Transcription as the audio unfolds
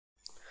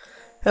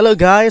Hello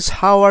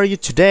guys, how are you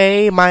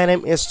today? My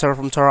name is Tara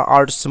from Tara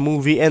Arts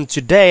Movie, and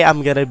today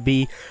I'm gonna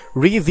be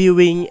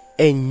reviewing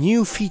a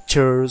new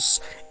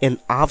features in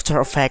After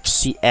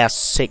Effects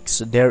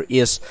CS6.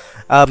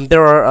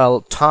 There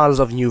are tons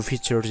of new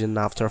features in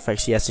After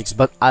Effects CS6,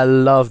 but I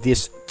love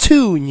these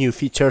two new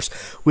features,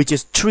 which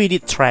is 3D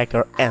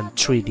Tracker and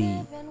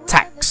 3D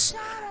Text.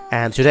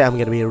 And today I'm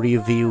gonna be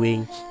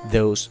reviewing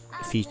those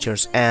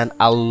features, and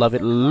I love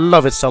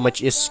it so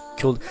much. It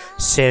could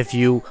save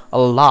you a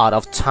lot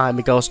of time,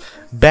 because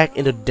back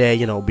in the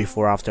day,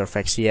 before After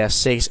Effects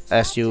CS6,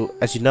 as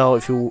you know,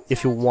 if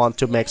you want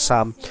to make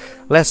some,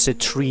 let's say,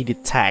 3D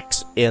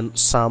text in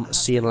some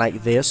scene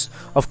like this,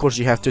 of course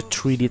you have to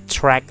 3D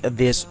track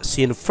this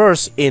scene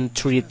first in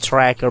 3D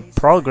tracker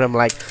program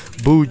like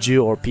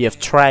Buju or PF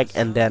Track,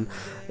 and then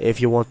if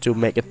you want to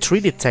make a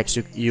 3D text,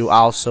 you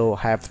also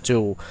have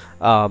to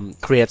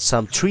create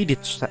some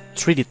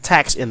 3D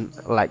text in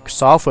like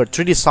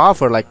 3D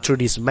software like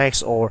 3ds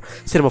Max or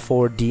Cinema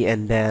 4D,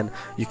 and then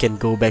you can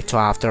go back to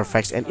After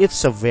Effects, and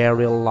it's a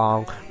very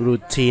long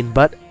routine,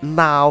 but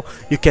now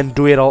you can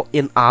do it all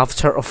in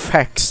After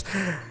Effects,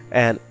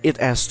 and it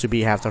has to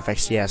be After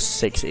Effects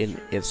CS6 in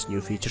its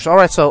new features.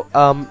 Alright, so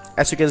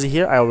as you can see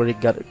here, I already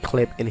got a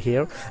clip in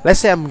here. Let's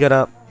say I'm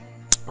gonna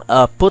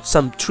put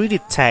some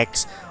 3D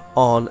text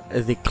on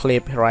the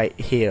clip right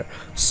here.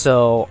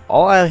 So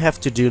all I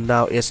have to do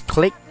now is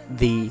click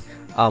the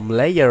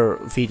layer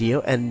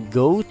video and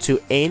go to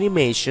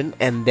animation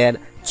and then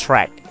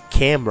track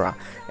camera.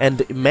 And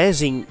the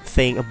amazing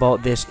thing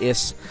about this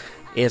is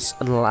it's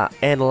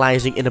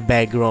analyzing in the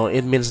background.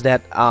 It means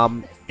that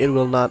it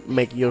will not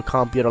make your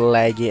computer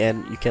laggy,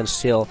 and you can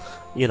still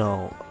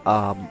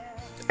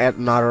add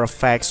another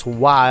effects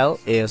while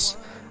is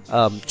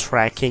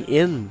tracking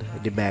in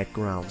the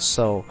background.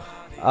 So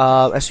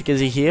as you can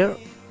see here,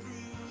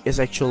 it's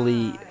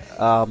actually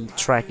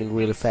tracking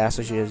really fast.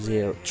 As you can see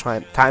here,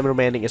 time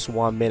remaining is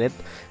 1 minute.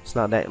 It's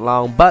not that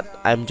long, but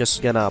I'm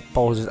just gonna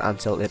pause it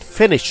until it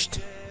finished.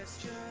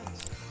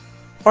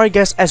 Alright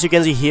guys, as you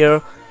can see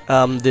here,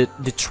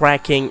 the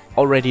tracking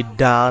already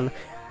done,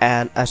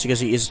 and as you can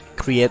see, is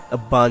create a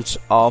bunch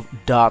of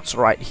dots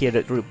right here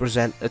that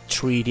represent a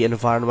 3D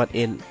environment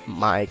in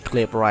my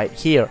clip right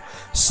here.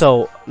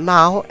 So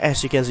now,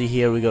 as you can see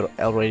here, we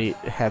already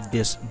have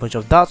this bunch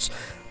of dots.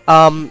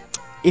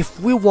 If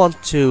we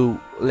want to,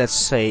 let's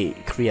say,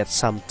 create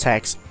some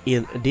text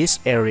in this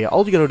area,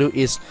 all you're gonna do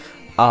is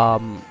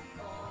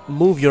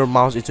move your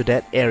mouse into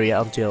that area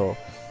until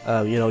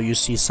you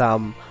see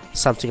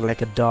something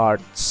like a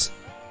darts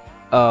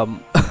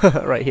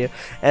right here,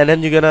 and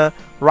then you're gonna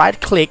right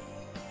click,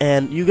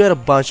 and you get a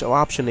bunch of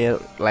options here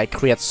like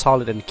create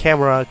solid and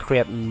camera,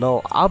 create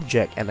null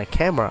object and a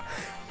camera,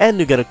 and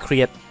you're gonna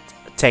create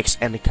text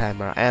and a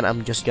camera. And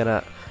I'm just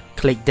gonna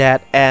click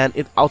that, and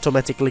it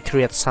automatically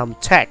creates some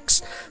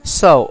text.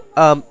 So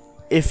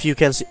if you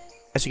can see,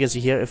 as you can see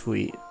here, if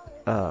we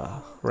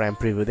RAM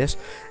preview this,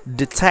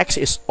 the text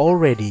is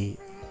already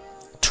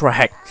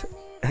tracked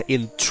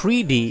in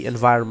 3D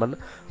environment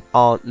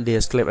on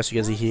this clip. As you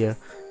can see here,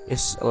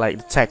 it's like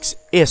the text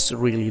is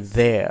really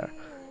there.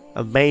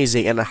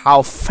 Amazing, and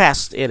how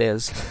fast it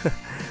is.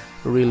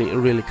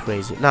 really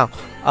crazy. Now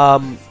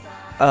I'm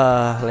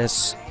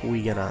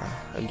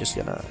just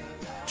gonna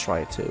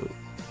try to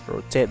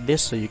rotate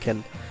this so you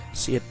can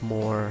see it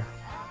more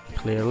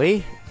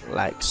clearly,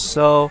 like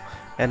so.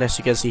 And as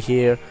you can see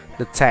here,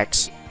 the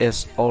text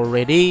is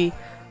already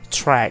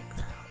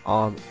tracked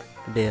on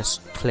this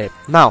clip.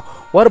 Now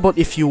what about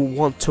if you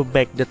want to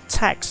make the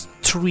text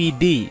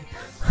 3D?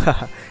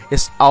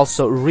 It's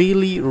also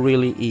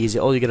really easy.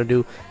 All you're gonna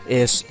do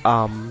is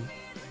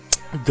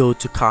go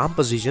to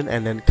composition,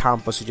 and then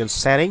composition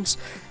settings,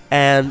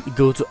 and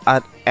go to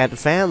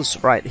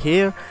advanced right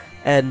here,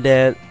 and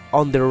then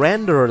on the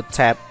renderer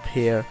tab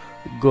here,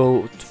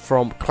 go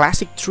from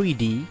classic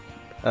 3D.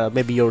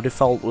 Maybe your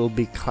default will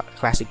be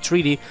classic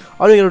 3D.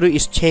 All you're gonna do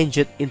is change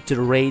it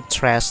into ray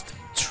traced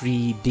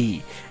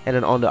 3D, and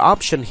then on the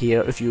option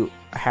here, if you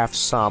have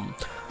some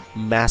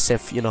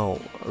massive,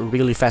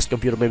 really fast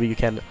computer, maybe you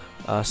can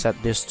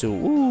set this to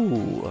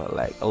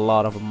like a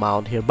lot of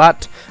amount here,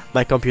 but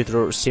my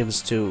computer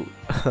seems to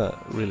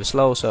really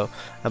slow, so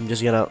I'm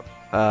just gonna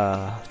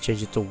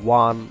change it to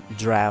 1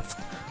 draft,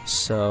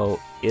 so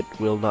it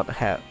will not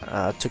have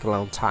took a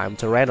long time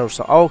to render.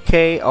 So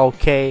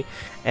okay,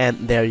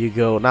 and there you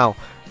go. Now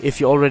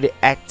if you already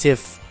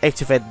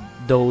activate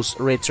those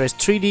ray trace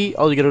 3D,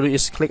 all you're gonna do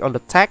is click on the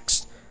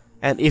text,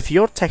 and if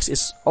your text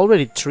is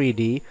already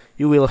 3D,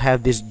 you will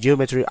have these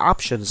geometry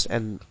options,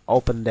 and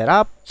open that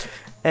up,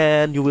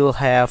 and you will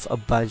have a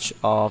bunch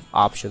of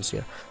options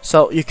here.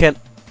 So you can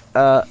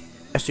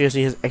as you can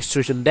see,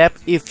 extrusion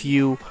depth, if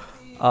you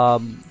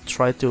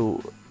try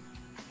to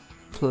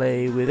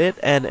play with it,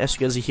 and as you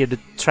can see here, the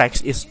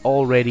text is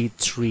already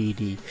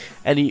 3D.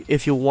 And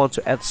if you want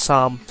to add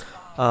some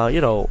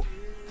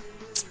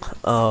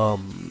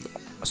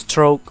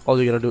stroke,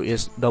 all you're gonna do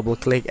is double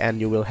click,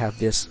 and you will have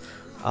this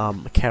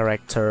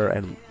character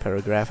and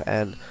paragraph,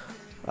 and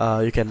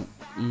you can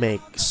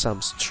make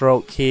some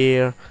stroke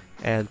here,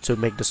 and to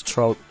make the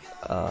stroke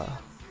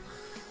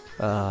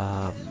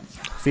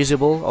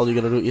visible, all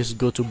you're gonna do is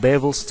go to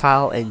bevel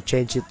style and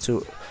change it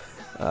to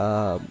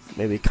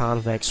maybe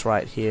convex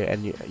right here,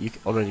 and you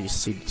can already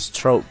see the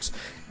strokes.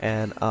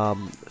 And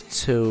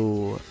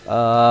to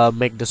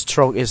make the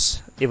stroke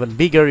is even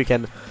bigger, you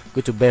can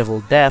go to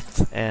bevel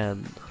depth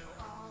and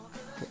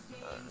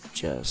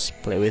just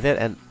play with it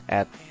and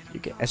add.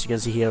 As you can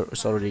see here,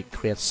 it's already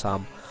create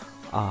some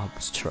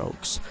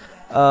strokes.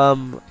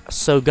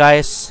 So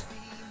guys,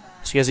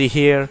 as you can see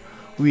here,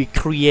 we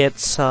create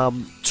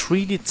some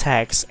 3D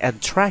text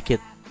and track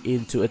it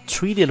into a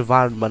 3D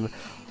environment.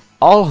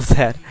 All of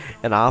that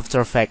in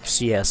After Effects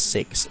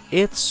CS6.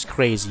 It's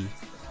crazy.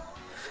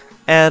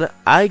 And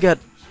I got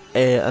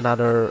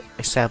another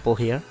example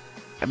here.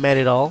 I made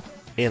it all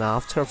in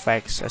After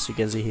Effects, as you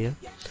can see here.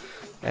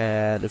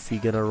 And if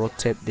you're gonna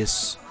rotate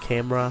this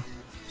camera,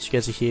 as you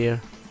can see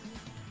here.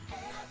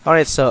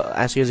 Alright, so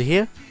as you can see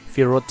here, if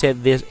you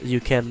rotate this, you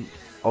can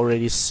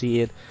already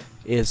see it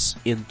is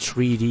in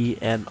 3D,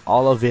 and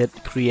all of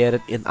it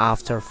created in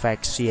After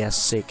Effects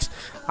CS6.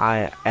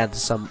 I added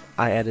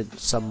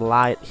some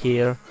light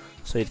here,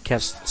 so it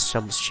casts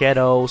some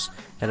shadows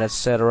and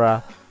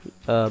etc.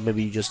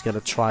 Maybe you're just gonna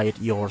try it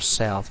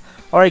yourself.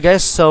 Alright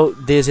guys, so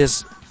this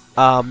is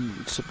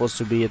supposed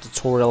to be a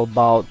tutorial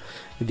about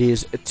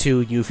these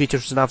two new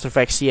features in After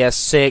Effects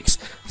CS6.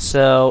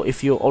 So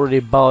if you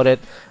already bought it,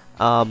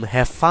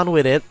 have fun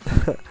with it.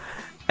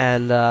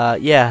 And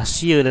yeah,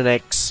 see you in the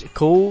next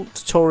cool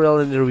tutorial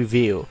in the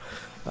review.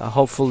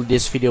 Hopefully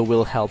this video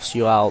will help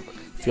you out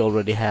if you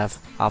already have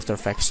After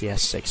Effects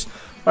CS6.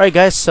 Alright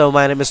guys, so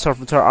my name is Tara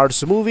from Tara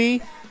Arts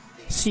Movie.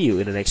 See you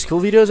in the next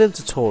cool videos and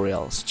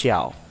tutorials.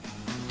 Ciao.